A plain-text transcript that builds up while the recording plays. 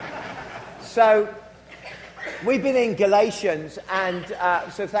So we've been in Galatians, and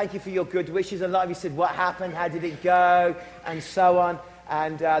so thank you for your good wishes. A lot of you said, what happened, how did it go, and so on,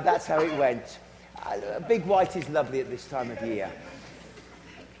 and that's how it went. Big White is lovely at this time of year.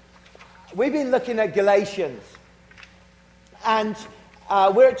 We've been looking at Galatians, and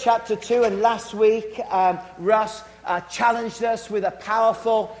we're at chapter 2, and last week Russ challenged us with a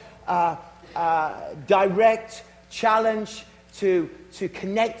powerful, direct challenge to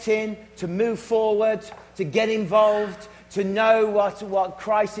connect in, to move forward, to get involved, to know what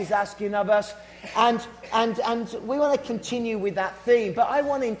Christ is asking of us. And we want to continue with that theme. But I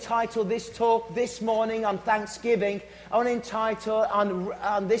want to entitle this talk this morning on Thanksgiving, I want to entitle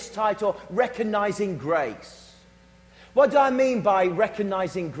on this title, Recognizing Grace. What do I mean by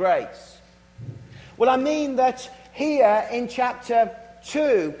recognizing grace? Well, I mean that here in chapter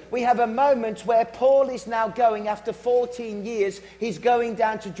 2, we have a moment where Paul is now going, after 14 years, he's going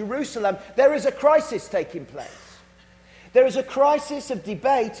down to Jerusalem. There is a crisis taking place. There is a crisis of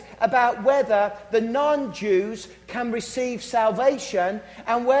debate about whether the non-Jews can receive salvation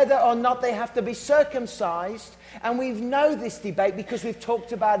and whether or not they have to be circumcised. And we know this debate because we've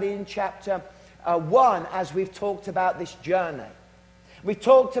talked about it in chapter 1 as we've talked about this journey. We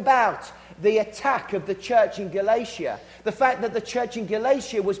talked about the attack of the church in Galatia. The fact that the church in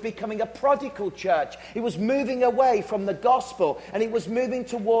Galatia was becoming a prodigal church. It was moving away from the gospel and it was moving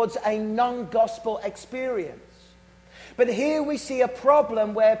towards a non-gospel experience. But here we see a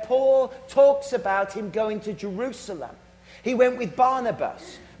problem where Paul talks about him going to Jerusalem. He went with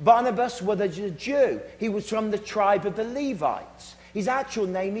Barnabas. Barnabas was a Jew. He was from the tribe of the Levites. His actual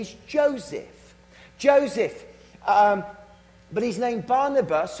name is Joseph. Joseph, but he's named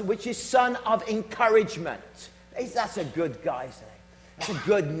Barnabas, which is son of encouragement. That's a good guy's name. That's a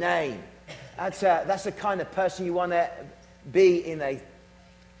good name. That's the kind of person you want to be in a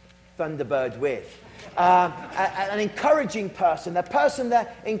Thunderbird with. An encouraging person, a person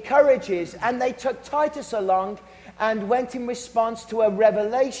that encourages. And they took Titus along and went in response to a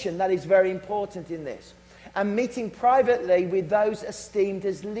revelation that is very important in this. And meeting privately with those esteemed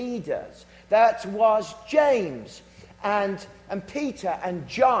as leaders. That was James and Peter and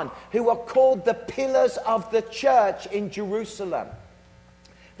John, who are called the pillars of the church in Jerusalem.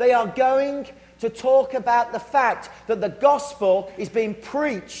 They are going to talk about the fact that the gospel is being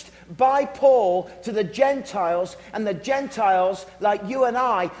preached by Paul to the Gentiles, and the Gentiles, like you and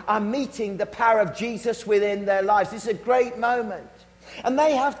I, are meeting the power of Jesus within their lives. This is a great moment. And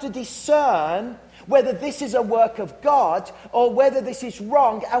they have to discern whether this is a work of God or whether this is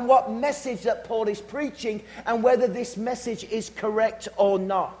wrong, and what message that Paul is preaching, and whether this message is correct or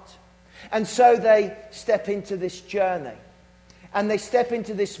not. And so they step into this journey. And they step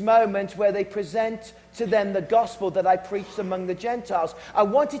into this moment where they present to them the gospel that I preached among the Gentiles. I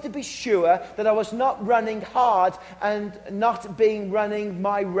wanted to be sure that I was not running hard and not running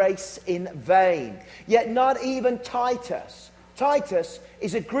my race in vain. Yet not even Titus. Titus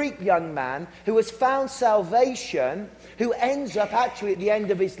is a Greek young man who has found salvation, who ends up actually at the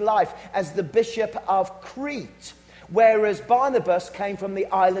end of his life as the bishop of Crete. Whereas Barnabas came from the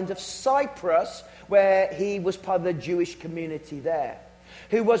island of Cyprus, where he was part of the Jewish community there.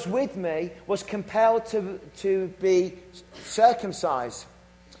 Who was with me was compelled to be circumcised,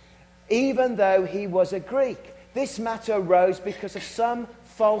 even though he was a Greek. This matter arose because of some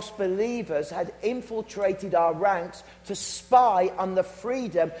false believers had infiltrated our ranks to spy on the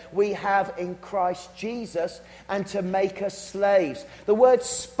freedom we have in Christ Jesus and to make us slaves. The word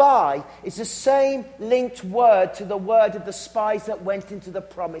spy is the same linked word to the word of the spies that went into the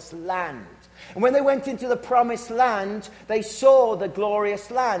promised land. And when they went into the promised land, they saw the glorious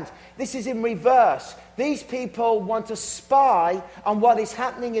land. This is in reverse. These people want to spy on what is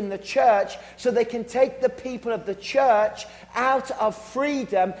happening in the church so they can take the people of the church out of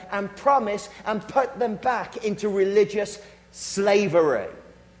freedom and promise and put them back into religious slavery.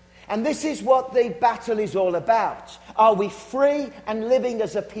 And this is what the battle is all about. Are we free and living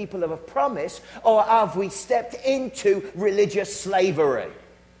as a people of a promise, or have we stepped into religious slavery?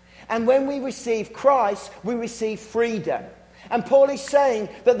 And when we receive Christ, we receive freedom. And Paul is saying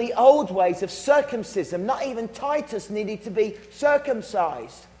that the old ways of circumcision, not even Titus needed to be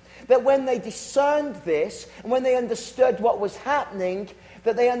circumcised. That when they discerned this, and when they understood what was happening,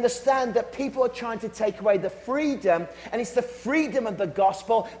 That they understand that people are trying to take away the freedom, and it's the freedom of the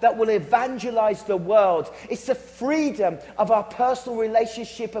gospel that will evangelize the world. It's the freedom of our personal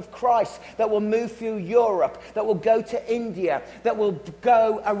relationship of Christ that will move through Europe, that will go to India, that will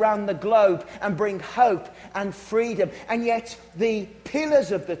go around the globe and bring hope and freedom. And yet the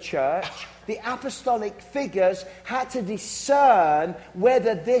pillars of the church, the apostolic figures, had to discern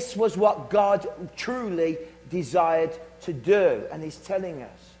whether this was what God truly desired to do. And he's telling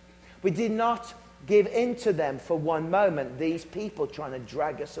us, we did not give in to them for one moment, these people trying to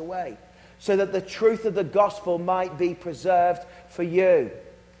drag us away, so that the truth of the gospel might be preserved for you.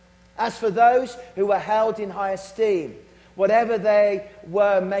 As for those who were held in high esteem, whatever they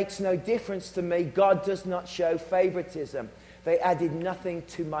were makes no difference to me. God does not show favoritism. They added nothing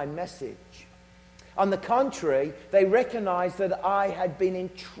to my message. On the contrary, they recognized that I had been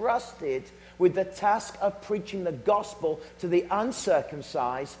entrusted with the task of preaching the gospel to the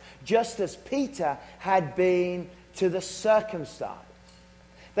uncircumcised, just as Peter had been to the circumcised.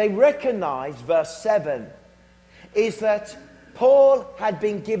 They recognized, verse 7, is that Paul had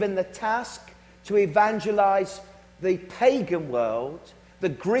been given the task to evangelize the pagan world, the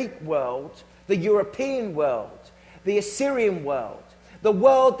Greek world, the European world, the Assyrian world, the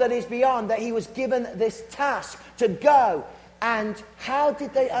world that is beyond, that he was given this task to go. And how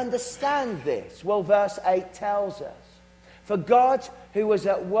did they understand this? Well, verse 8 tells us, for God, who was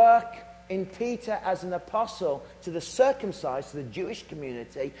at work in Peter as an apostle to the circumcised, to the Jewish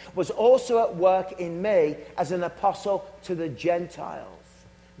community, was also at work in me as an apostle to the Gentiles.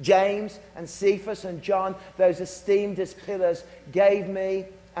 James and Cephas and John, those esteemed as pillars, gave me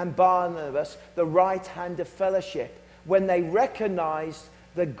and Barnabas the right hand of fellowship when they recognized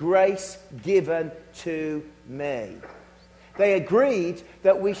the grace given to me. They agreed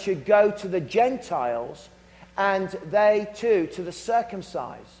that we should go to the Gentiles and they too to the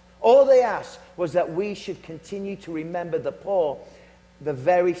circumcised. All they asked was that we should continue to remember the poor, the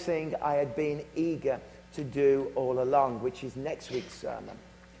very thing I had been eager to do all along, which is next week's sermon.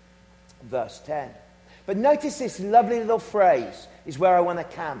 Verse 10. But notice this lovely little phrase is where I want to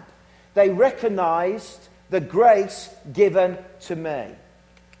camp. They recognized the grace given to me.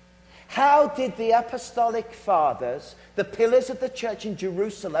 How did the apostolic fathers, the pillars of the church in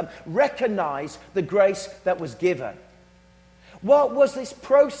Jerusalem, recognize the grace that was given? What was this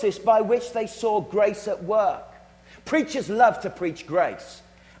process by which they saw grace at work? Preachers love to preach grace.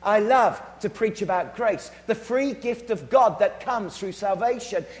 I love to preach about grace, the free gift of God that comes through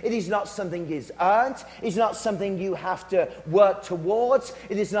salvation. It is not something that is earned. It is not something you have to work towards.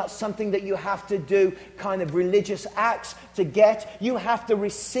 It is not something that you have to do kind of religious acts to get. You have to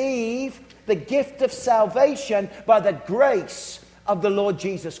receive the gift of salvation by the grace of the Lord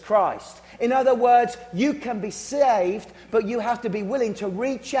Jesus Christ. In other words, you can be saved, but you have to be willing to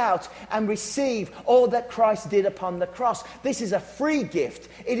reach out and receive all that Christ did upon the cross. This is a free gift.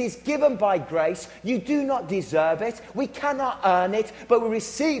 It is given by grace. You do not deserve it. We cannot earn it, but we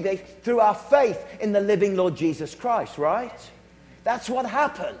receive it through our faith in the living Lord Jesus Christ, right? That's what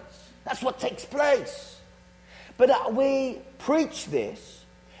happens. That's what takes place. But we preach this,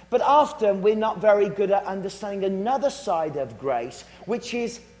 but often we're not very good at understanding another side of grace, which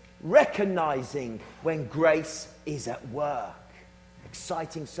is recognizing when grace is at work.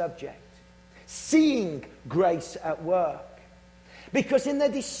 Exciting subject. Seeing grace at work. Because in the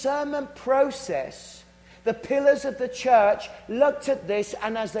discernment process, the pillars of the church looked at this,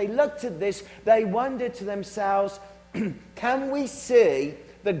 and as they looked at this, they wondered to themselves, can we see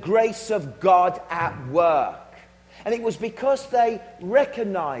the grace of God at work? And it was because they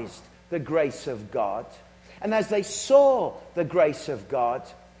recognized the grace of God, and as they saw the grace of God,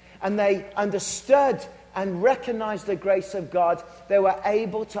 and they understood and recognized the grace of God, they were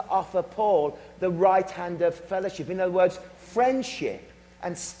able to offer Paul the right hand of fellowship. In other words, friendship,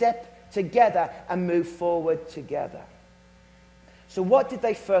 and step together and move forward together. So what did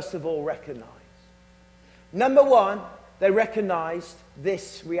they first of all recognize? Number one, they recognized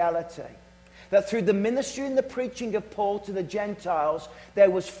this reality. That through the ministry and the preaching of Paul to the Gentiles, there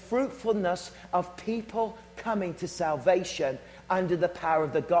was fruitfulness of people coming to salvation under the power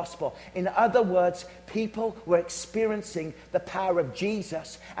of the gospel. In other words, people were experiencing the power of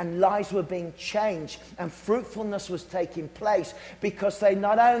Jesus, and lives were being changed, and fruitfulness was taking place because they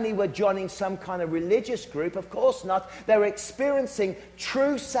not only were joining some kind of religious group, of course not, they were experiencing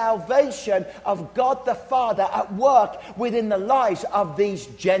true salvation of God the Father at work within the lives of these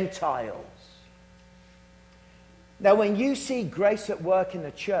Gentiles. Now, when you see grace at work in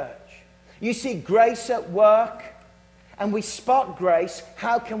the church, you see grace at work, and we spot grace.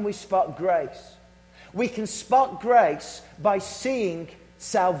 How can we spot grace? We can spot grace by seeing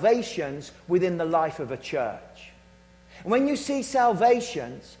salvations within the life of a church. And when you see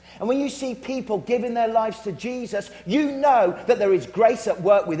salvations, and when you see people giving their lives to Jesus, you know that there is grace at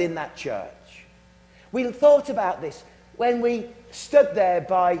work within that church. We thought about this when we stood there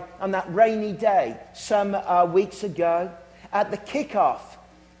on that rainy day some weeks ago at the kickoff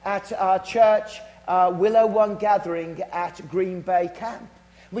at our church Willow One gathering at Green Bay Camp.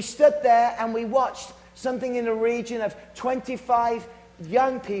 We stood there and we watched something in the region of 25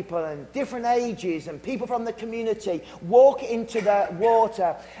 young people and different ages and people from the community walk into the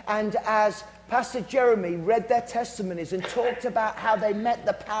water, and as Pastor Jeremy read their testimonies and talked about how they met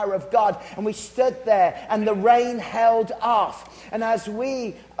the power of God, and we stood there and the rain held off, and as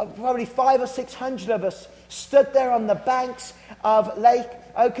we, probably 500 or 600 of us, stood there on the banks of Lake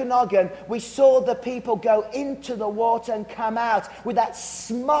Okanagan, we saw the people go into the water and come out with that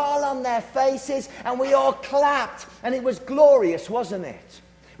smile on their faces, and we all clapped, and it was glorious, wasn't it?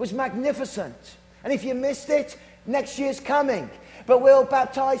 It was magnificent. And if you missed it, next year's coming. But we'll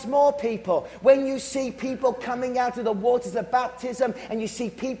baptize more people. When you see people coming out of the waters of baptism, and you see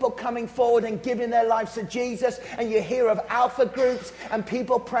people coming forward and giving their lives to Jesus, and you hear of alpha groups and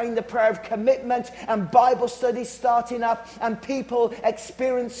people praying the prayer of commitment and Bible studies starting up and people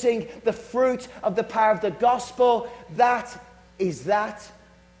experiencing the fruit of the power of the gospel, that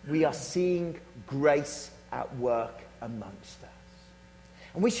we are seeing grace at work amongst us.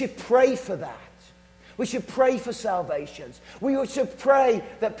 And we should pray for that. We should pray for salvations. We should pray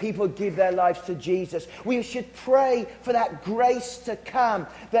that people give their lives to Jesus. We should pray for that grace to come,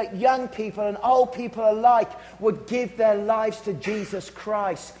 that young people and old people alike would give their lives to Jesus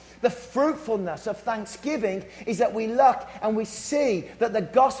Christ. The fruitfulness of thanksgiving is that we look and we see that the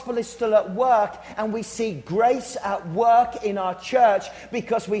gospel is still at work, and we see grace at work in our church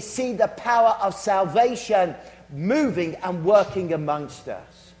because we see the power of salvation moving and working amongst us.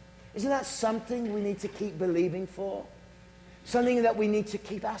 Isn't that something we need to keep believing for? Something that we need to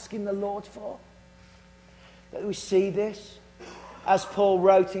keep asking the Lord for? That we see this? As Paul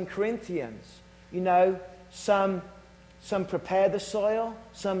wrote in Corinthians, some prepare the soil,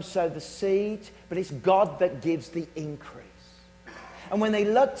 some sow the seed, but it's God that gives the increase. And when they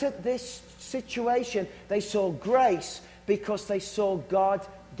looked at this situation, they saw grace because they saw God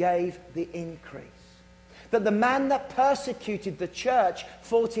gave the increase. That the man that persecuted the church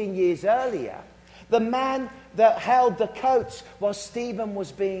 14 years earlier, the man that held the coats while Stephen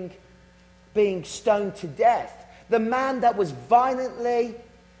was being stoned to death, the man that was violently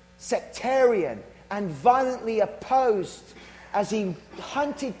sectarian and violently opposed as he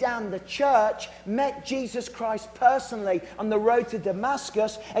hunted down the church, met Jesus Christ personally on the road to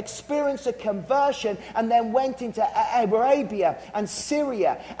Damascus, experienced a conversion, and then went into Arabia and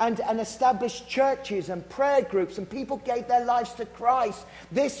Syria and established churches and prayer groups, and people gave their lives to Christ.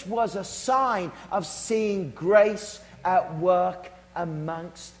 This was a sign of seeing grace at work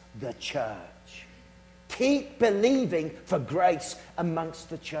amongst the church. Keep believing for grace amongst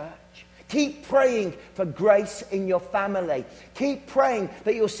the church. Keep praying for grace in your family. Keep praying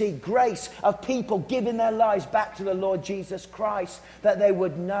that you'll see grace of people giving their lives back to the Lord Jesus Christ, that they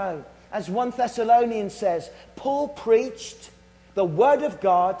would know. As 1 Thessalonians says, Paul preached the word of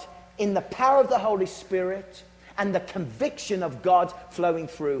God in the power of the Holy Spirit and the conviction of God flowing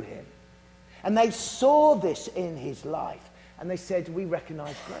through him. And they saw this in his life, and they said, we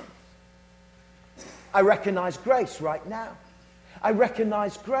recognize grace. I recognize grace right now. I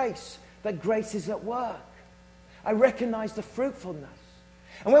recognize grace. That grace is at work. I recognize the fruitfulness.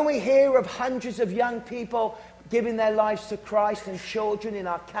 And when we hear of hundreds of young people giving their lives to Christ, and children in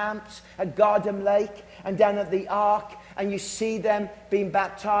our camps at Garden Lake and down at the Ark, and you see them being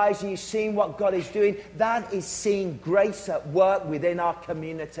baptized and you see what God is doing, that is seeing grace at work within our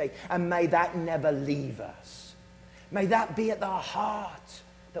community. And may that never leave us. May that be at our heart,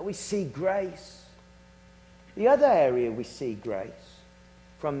 that we see grace. The other area we see grace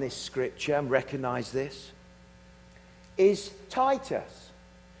from this scripture, and recognize this, is Titus.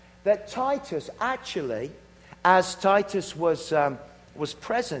 That Titus actually, as Titus was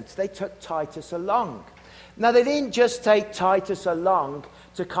present, they took Titus along. Now, they didn't just take Titus along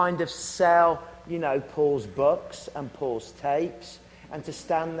to kind of sell, Paul's books and Paul's tapes, and to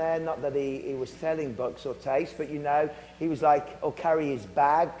stand there, not that he was selling books or tapes, but he was or carry his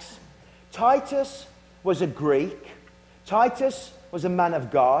bags. Titus was a Greek. Titus was a man of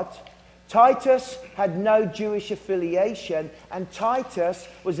God. Titus had no Jewish affiliation, and Titus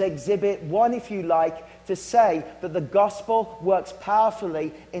was exhibit one, if you like, to say that the gospel works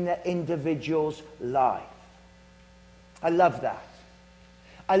powerfully in an individual's life. I love that.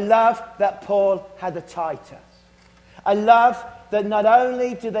 I love that Paul had a Titus. I love that not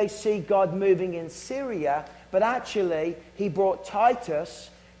only do they see God moving in Syria, but actually he brought Titus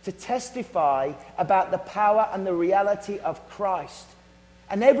to testify about the power and the reality of Christ.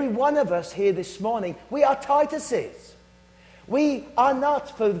 And every one of us here this morning, we are Tituses. We are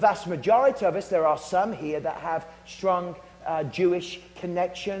not, for the vast majority of us, there are some here that have strong Jewish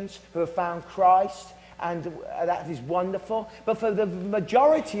connections who have found Christ, and that is wonderful. But for the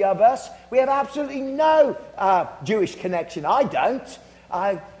majority of us, we have absolutely no Jewish connection. I don't.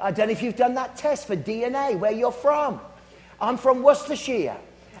 I don't know if you've done that test for DNA, where you're from. I'm from Worcestershire,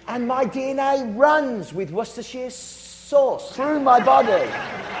 and my DNA runs with Worcestershire sauce through my body.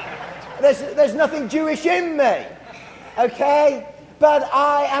 There's nothing Jewish in me, okay? But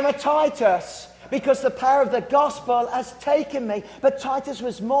I am a Titus, because the power of the gospel has taken me. But Titus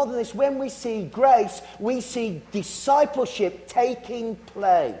was more than this. When we see grace, we see discipleship taking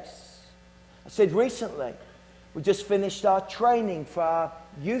place. I said recently, we just finished our training for our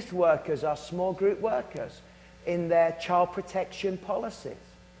youth workers, our small group workers, in their child protection policies.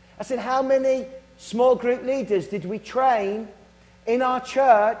 I said, how many small group leaders did we train in our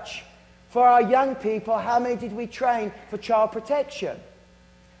church for our young people? How many did we train for child protection?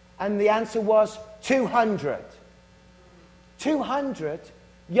 And the answer was 200. 200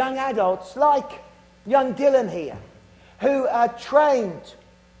 young adults like young Dylan here, who are trained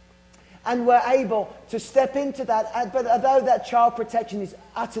and were able to step into that. But although that child protection is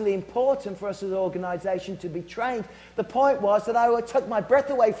utterly important for us as an organisation to be trained, the point was that I took my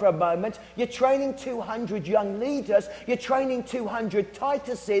breath away for a moment. You're training 200 young leaders. You're training 200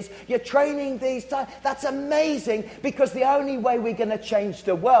 Tituses. You're training these. That's amazing, because the only way we're going to change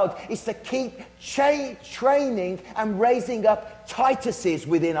the world is to keep training and raising up Tituses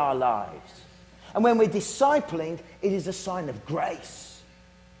within our lives. And when we're discipling, it is a sign of grace.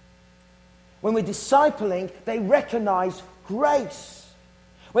 When we're discipling, they recognize grace.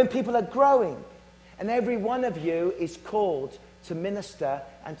 When people are growing, and every one of you is called to minister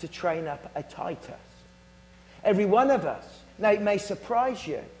and to train up a Titus. Every one of us. Now, it may surprise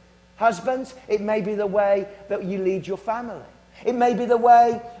you. Husbands, it may be the way that you lead your family. It may be the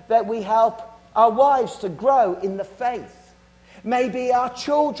way that we help our wives to grow in the faith. Maybe our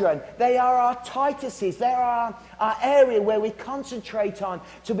children, they are our Tituses. They are our area where we concentrate on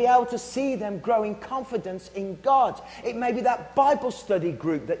to be able to see them grow in confidence in God. It may be that Bible study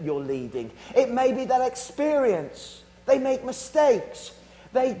group that you're leading. It may be that experience. They make mistakes.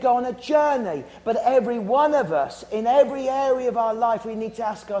 They go on a journey. But every one of us, in every area of our life, we need to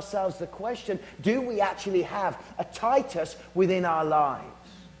ask ourselves the question, do we actually have a Titus within our lives?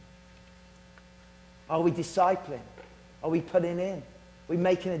 Are we discipling? Are we putting in? Are we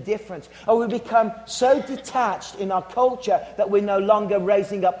making a difference? Or we become so detached in our culture that we're no longer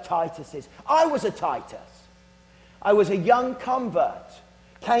raising up Tituses? I was a Titus. I was a young convert,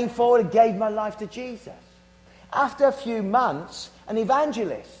 came forward and gave my life to Jesus. After a few months, an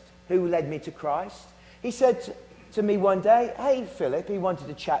evangelist who led me to Christ, he said to me one day, hey, Philip, he wanted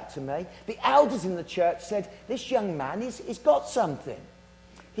to chat to me. The elders in the church said, this young man, he's got something.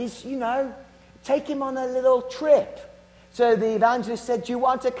 He's, take him on a little trip. So the evangelist said, do you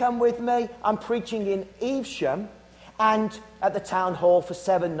want to come with me? I'm preaching in Evesham and at the town hall for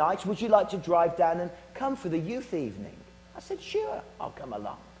 7 nights. Would you like to drive down and come for the youth evening? I said, sure, I'll come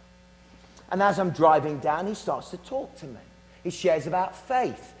along. And as I'm driving down, he starts to talk to me. He shares about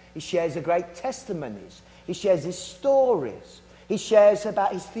faith. He shares the great testimonies. He shares his stories. He shares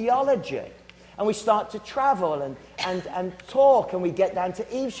about his theology. And we start to travel and talk, and we get down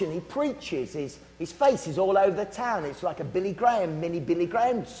to Evesham. He preaches. His face is all over the town. It's like a mini Billy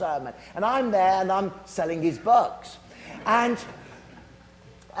Graham sermon. And I'm there, and I'm selling his books. And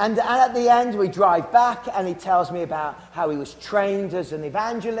at the end, we drive back, and he tells me about how he was trained as an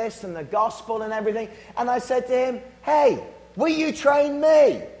evangelist and the gospel and everything. And I said to him, hey, will you train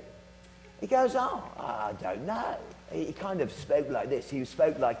me? He goes, oh, I don't know. He kind of spoke like this. He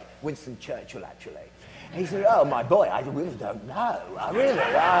spoke like Winston Churchill, actually. He said, oh, my boy, I really don't know.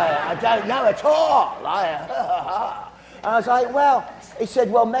 I don't know at all. And I was like, well, he said,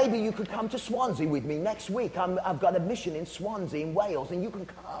 well, maybe you could come to Swansea with me next week. I've got a mission in Swansea in Wales, and you can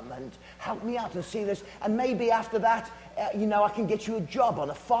come and help me out and see this. And maybe after that, I can get you a job on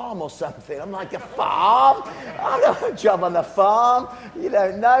a farm or something. I'm like, a farm? I don't want a job on the farm. You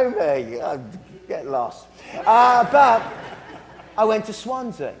don't know me. Get lost. But I went to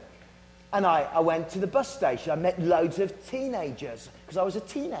Swansea. And I went to the bus station. I met loads of teenagers, because I was a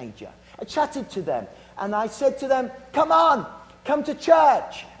teenager. I chatted to them. And I said to them, come on, come to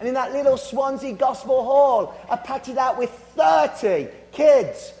church. And in that little Swansea Gospel Hall, I packed it out with 30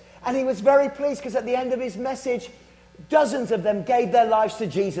 kids. And he was very pleased, because at the end of his message, dozens of them gave their lives to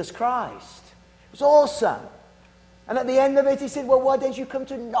Jesus Christ. It was awesome. And at the end of it, he said, well, why don't you come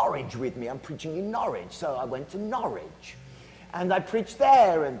to Norwich with me? I'm preaching in Norwich. So I went to Norwich. And I preached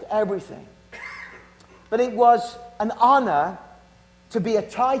there and everything. But it was an honor to be a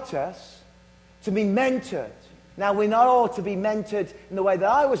Titus, to be mentored. Now, we're not all to be mentored in the way that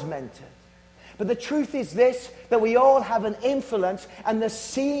I was mentored. But the truth is this, that we all have an influence, and the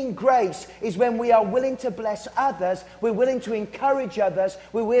seeing grace is when we are willing to bless others, we're willing to encourage others,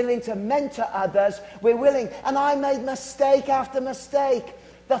 we're willing to mentor others, we're willing. And I made mistake after mistake.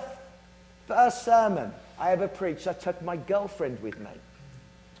 The first sermon I ever preached, I took my girlfriend with me.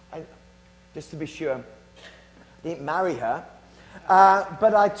 Just to be sure, I didn't marry her.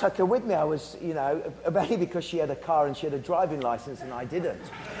 But I took her with me. I was, mainly because she had a car and she had a driving license and I didn't.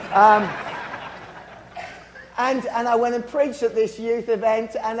 And I went and preached at this youth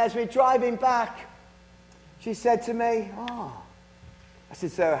event, and as we're driving back, she said to me, I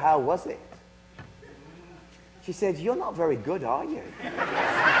said, so how was it? She said, you're not very good, are you?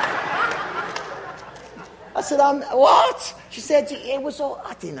 I said, what? She said, it was all,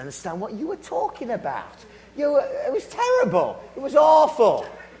 I didn't understand what you were talking about. It was terrible. It was awful.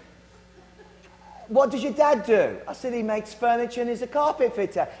 What does your dad do? I said, he makes furniture and he's a carpet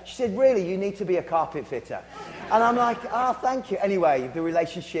fitter. She said, really, you need to be a carpet fitter. And I'm like, thank you. Anyway, the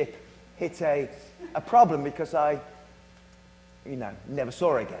relationship hit a problem because I, never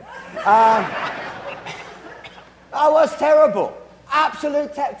saw her again. I was terrible.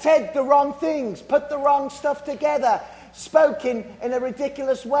 Absolute, said the wrong things, put the wrong stuff together, spoke in a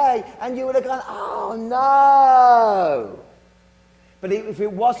ridiculous way, and you would have gone, oh no. But if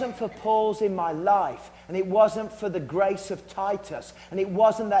it wasn't for Paul's in my life, and it wasn't for the grace of Titus, and it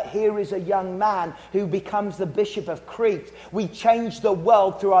wasn't that here is a young man who becomes the bishop of Crete, we change the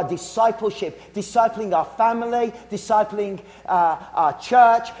world through our discipleship, discipling our family, discipling our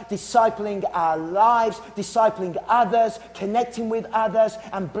church, discipling our lives, discipling others, connecting with others,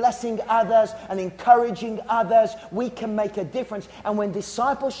 and blessing others, and encouraging others. We can make a difference. And when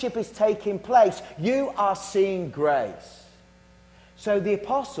discipleship is taking place, you are seeing grace. So the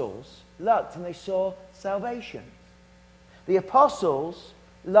apostles looked and they saw salvation. The apostles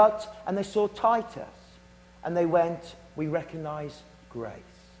looked and they saw Titus. And they went, we recognize grace.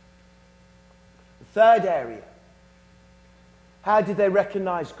 The third area. How did they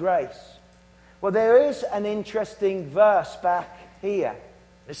recognize grace? Well, there is an interesting verse back here.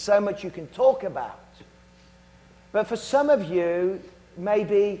 There's so much you can talk about. But for some of you,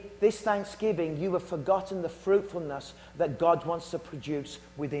 maybe this Thanksgiving you have forgotten the fruitfulness that God wants to produce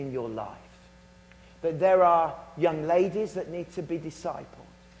within your life. That there are young ladies that need to be discipled.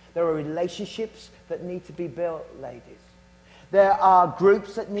 There are relationships that need to be built, ladies. There are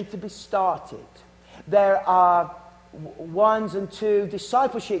groups that need to be started. There are 1 and 2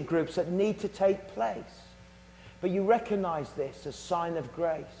 discipleship groups that need to take place. But you recognize this as a sign of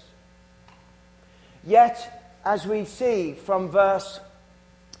grace. Yet, as we see from verse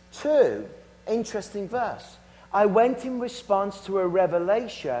 2, interesting verse. I went in response to a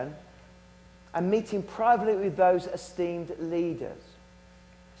revelation and meeting privately with those esteemed as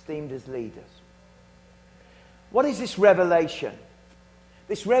leaders. What is this revelation?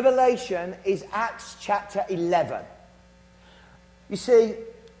 This revelation is Acts chapter 11. You see,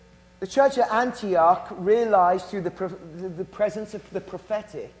 the church at Antioch realized through the presence of the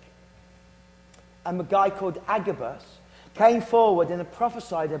prophetic, and a guy called Agabus came forward and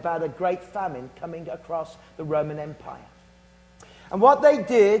prophesied about a great famine coming across the Roman Empire. And what they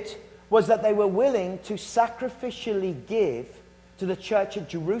did was that they were willing to sacrificially give to the church at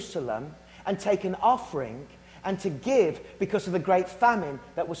Jerusalem and take an offering and to give because of the great famine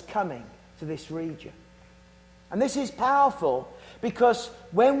that was coming to this region. And this is powerful because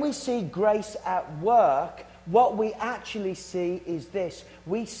when we see grace at work, what we actually see is this.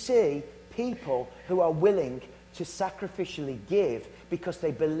 We see people who are willing to sacrificially give because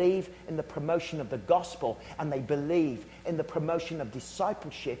they believe in the promotion of the gospel, and they believe in the promotion of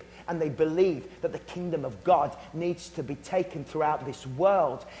discipleship, and they believe that the kingdom of God needs to be taken throughout this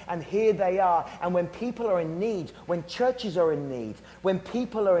world. And here they are. And when people are in need, when churches are in need, when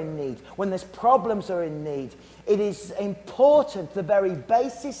people are in need, when there's problems are in need, it is important, the very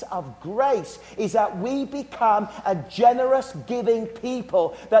basis of grace is that we become a generous giving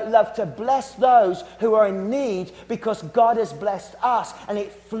people that love to bless those who are in need because God has blessed us, and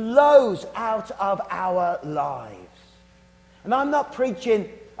it flows out of our lives. And I'm not preaching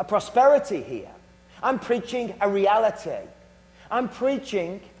a prosperity here. I'm preaching a reality. I'm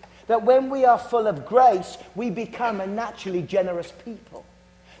preaching that when we are full of grace, we become a naturally generous people.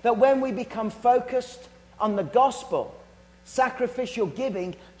 That when we become focused on the gospel, sacrificial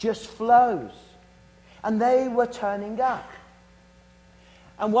giving just flows. And they were turning up.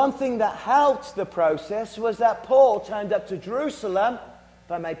 And one thing that helped the process was that Paul turned up to Jerusalem,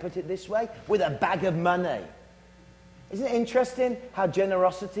 if I may put it this way, with a bag of money. Isn't it interesting how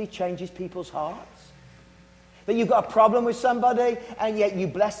generosity changes people's hearts? That you've got a problem with somebody, and yet you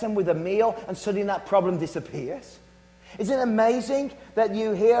bless them with a meal, and suddenly that problem disappears. Isn't it amazing that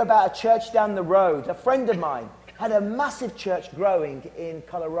you hear about a church down the road? A friend of mine had a massive church growing in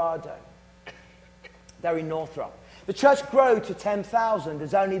Colorado. They're in Northrop. The church grew to 10,000,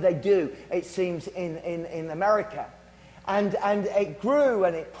 as only they do, it seems, in America. And it grew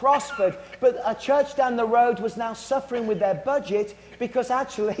and it prospered, but a church down the road was now suffering with their budget because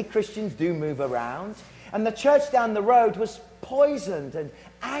actually Christians do move around. And the church down the road was poisoned and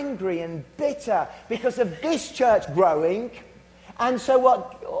angry and bitter because of this church growing. And so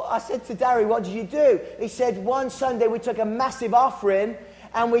what I said to Darry, what did you do? He said, one Sunday we took a massive offering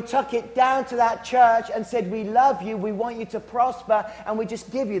and we took it down to that church and said, we love you, we want you to prosper, and we just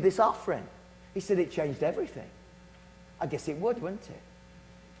give you this offering. He said it changed everything. I guess it would, wouldn't it?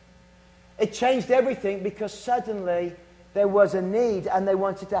 It changed everything because suddenly there was a need and they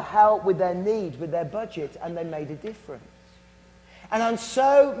wanted to help with their need, with their budget, and they made a difference. And on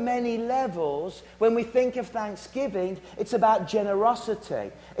so many levels, when we think of Thanksgiving, it's about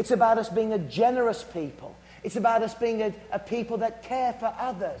generosity. It's about us being a generous people. It's about us being a people that care for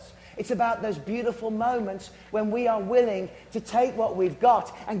others. It's about those beautiful moments when we are willing to take what we've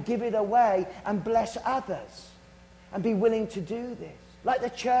got and give it away and bless others. And be willing to do this. Like the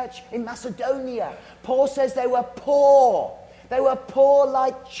church in Macedonia. Paul says they were poor. They were poor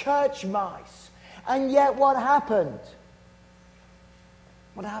like church mice. And yet what happened?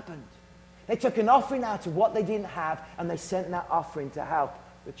 What happened? They took an offering out of what they didn't have and they sent that offering to help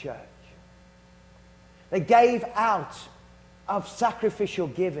the church. They gave out of sacrificial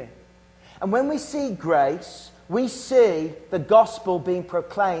giving. And when we see grace, we see the gospel being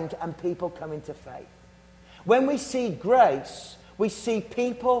proclaimed and people coming to faith. When we see grace, we see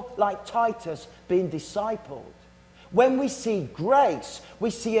people like Titus being discipled. When we see grace,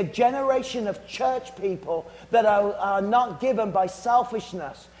 we see a generation of church people that are not given by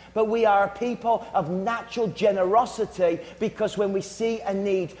selfishness, but we are a people of natural generosity because when we see a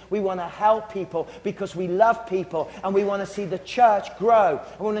need, we want to help people because we love people and we want to see the church grow.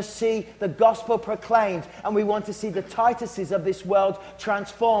 We want to see the gospel proclaimed and we want to see the Tituses of this world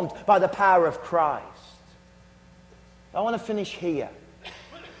transformed by the power of Christ. I want to finish here.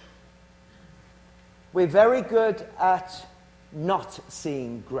 We're very good at not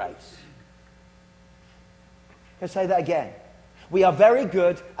seeing grace. Can I say that again? We are very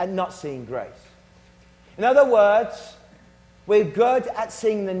good at not seeing grace. In other words, we're good at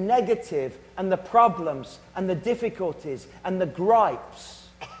seeing the negative and the problems and the difficulties and the gripes.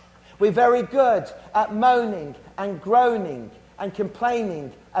 We're very good at moaning and groaning and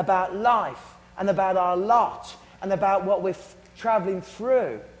complaining about life and about our lot and about what we're traveling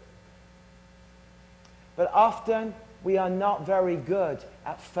through. But often we are not very good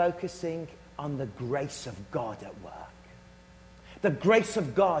at focusing on the grace of God at work. The grace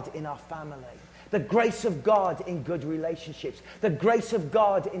of God in our family. The grace of God in good relationships. The grace of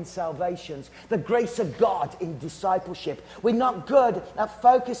God in salvations. The grace of God in discipleship. We're not good at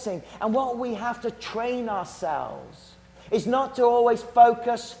focusing. And what we have to train ourselves is not to always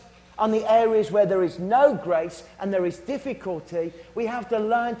focus on the areas where there is no grace and there is difficulty. We have to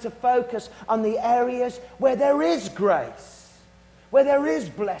learn to focus on the areas where there is grace, where there is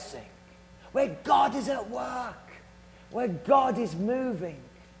blessing, where God is at work, where God is moving,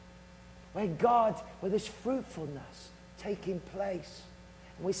 where there's fruitfulness taking place.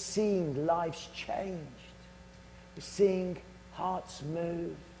 And we're seeing lives changed. We're seeing hearts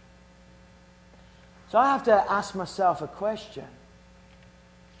move. So I have to ask myself a question.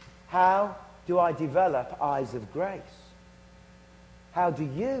 How do I develop eyes of grace? How do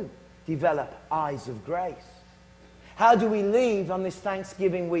you develop eyes of grace? How do we leave on this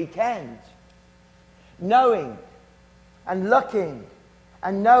Thanksgiving weekend knowing and looking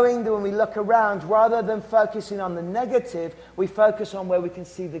and knowing that when we look around, rather than focusing on the negative, we focus on where we can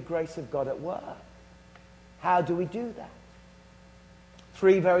see the grace of God at work? How do we do that?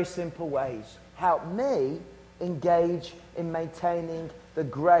 3 very simple ways. Help me engage in maintaining the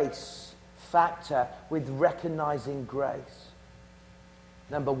grace factor with recognizing grace.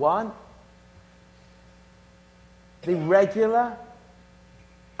 Number 1, the regular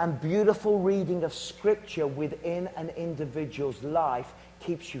and beautiful reading of Scripture within an individual's life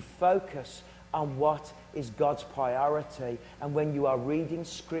keeps you focused on what is God's priority. And when you are reading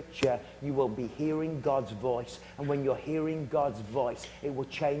Scripture, you will be hearing God's voice. And when you're hearing God's voice, it will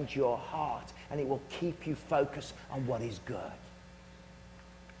change your heart and it will keep you focused on what is good.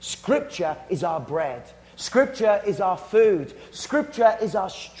 Scripture is our bread. Scripture is our food. Scripture is our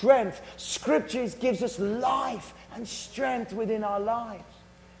strength. Scripture gives us life and strength within our lives.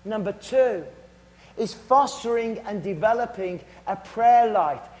 Number 2 is fostering and developing a prayer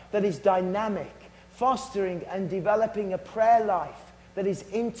life that is dynamic. Fostering and developing a prayer life that is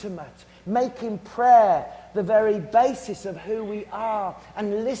intimate. Making prayer the very basis of who we are.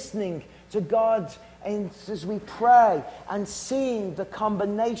 And listening to God as we pray. And seeing the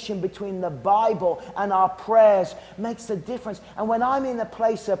combination between the Bible and our prayers makes a difference. And when I'm in a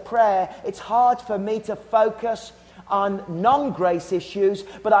place of prayer, it's hard for me to focus on non-grace issues,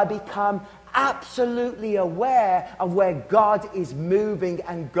 but I become absolutely aware of where God is moving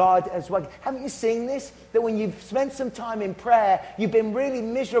and God is working. Haven't you seen this? That when you've spent some time in prayer, you've been really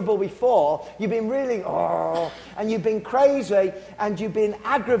miserable before, you've been really, and you've been crazy, and you've been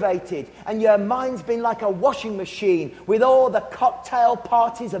aggravated, and your mind's been like a washing machine with all the cocktail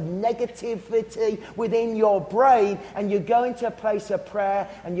parties of negativity within your brain, and you go into a place of prayer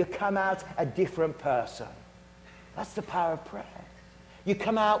and you come out a different person. That's the power of prayer. You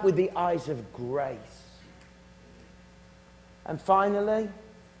come out with the eyes of grace. And finally,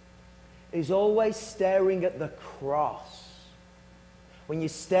 is always staring at the cross. When you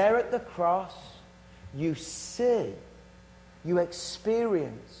stare at the cross, you see, you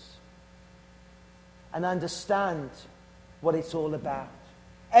experience, and understand what it's all about.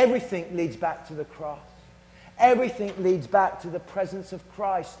 Everything leads back to the cross. Everything leads back to the presence of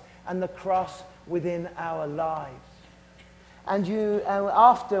Christ and the cross within our lives. And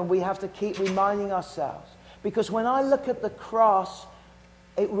often we have to keep reminding ourselves. Because when I look at the cross,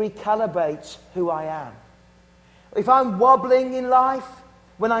 it recalibrates who I am. If I'm wobbling in life,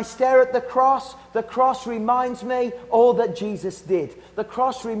 when I stare at the cross reminds me all that Jesus did. The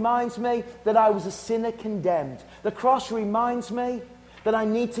cross reminds me that I was a sinner condemned. The cross reminds me that I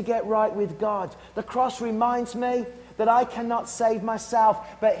need to get right with God. The cross reminds me that I cannot save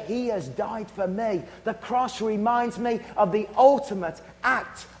myself, but He has died for me. The cross reminds me of the ultimate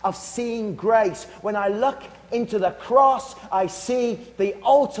act of seeing grace. When I look into the cross, I see the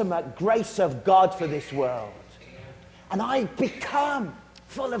ultimate grace of God for this world. And I become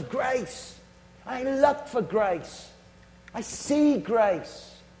full of grace. I look for grace. I see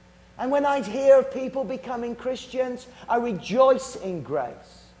grace. And when I hear of people becoming Christians, I rejoice in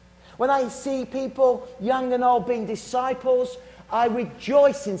grace. When I see people, young and old, being disciples, I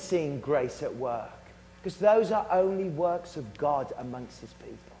rejoice in seeing grace at work. Because those are only works of God amongst His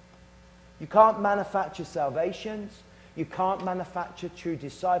people. You can't manufacture salvations. You can't manufacture true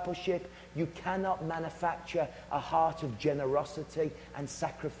discipleship. You cannot manufacture a heart of generosity and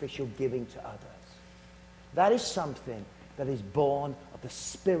sacrificial giving to others. That is something that is born of the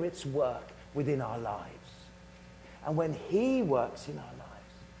Spirit's work within our lives. And when He works in our lives,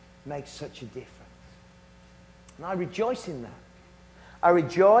 makes such a difference. And I rejoice in that. I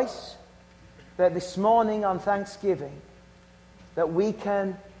rejoice that this morning on Thanksgiving, that we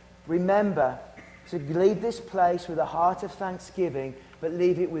can remember to leave this place with a heart of thanksgiving, but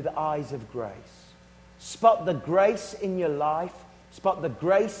leave it with eyes of grace. Spot the grace in your life. Spot the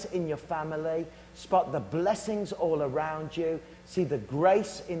grace in your family. Spot the blessings all around you. See the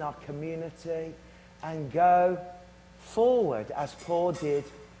grace in our community. And go forward as Paul did,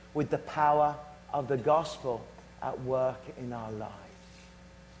 with the power of the gospel at work in our lives.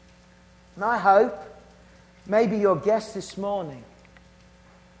 And I hope, maybe your guest this morning,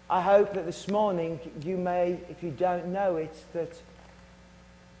 I hope that this morning you may, if you don't know it, that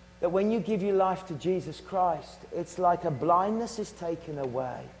when you give your life to Jesus Christ, it's like a blindness is taken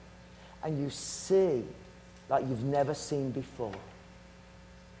away and you see like you've never seen before.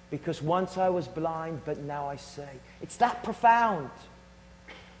 Because once I was blind, but now I see. It's that profound.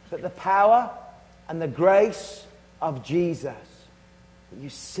 But the power and the grace of Jesus, that you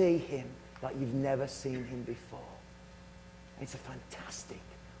see Him like you've never seen Him before. It's a fantastic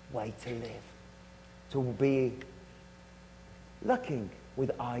way to live. To be looking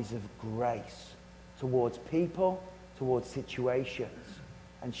with eyes of grace towards people, towards situations,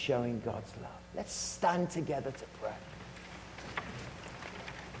 and showing God's love. Let's stand together to pray.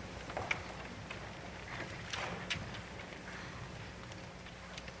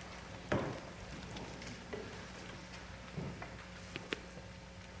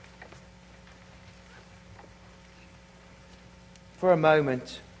 For a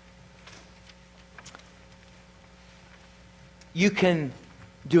moment, you can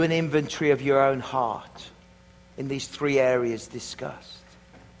do an inventory of your own heart in these three areas discussed.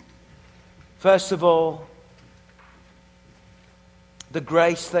 First of all, the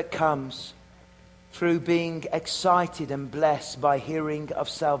grace that comes through being excited and blessed by hearing of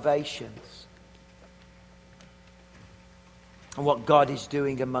salvations and what God is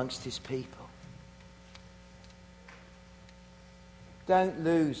doing amongst his people. Don't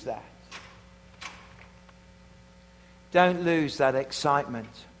lose that. Don't lose that excitement.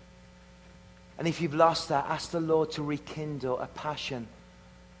 And if you've lost that, ask the Lord to rekindle a passion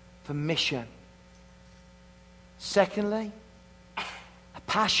for mission. Secondly, a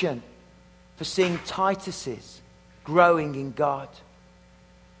passion for seeing Tituses growing in God.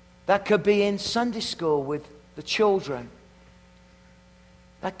 That could be in Sunday school with the children.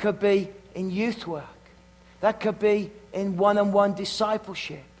 That could be in youth work. That could be in one-on-one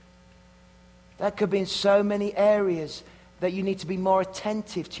discipleship. That could be in so many areas that you need to be more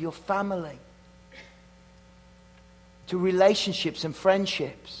attentive to your family, to relationships and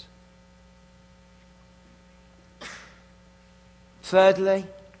friendships. Thirdly,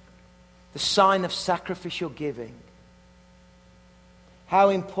 the sign of sacrificial giving. How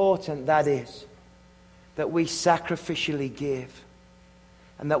important that is, that we sacrificially give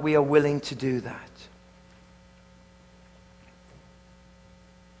and that we are willing to do that.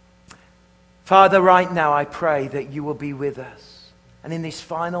 Father, right now I pray that you will be with us. And in these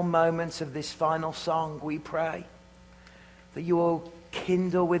final moments of this final song, we pray that you will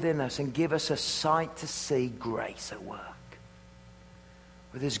kindle within us and give us a sight to see grace at work.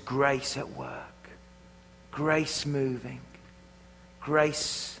 Where there's grace at work, grace moving,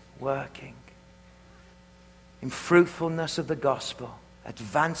 grace working. In fruitfulness of the gospel,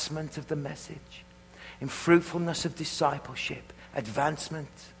 advancement of the message. In fruitfulness of discipleship, advancement.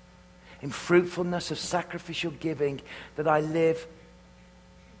 In fruitfulness of sacrificial giving, that I live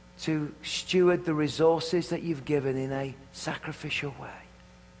to steward the resources that you've given in a sacrificial way.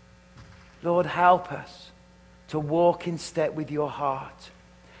 Lord, help us to walk in step with your heart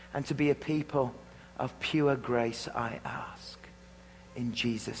and to be a people of pure grace, I ask. In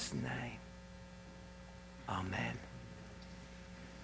Jesus' name. Amen.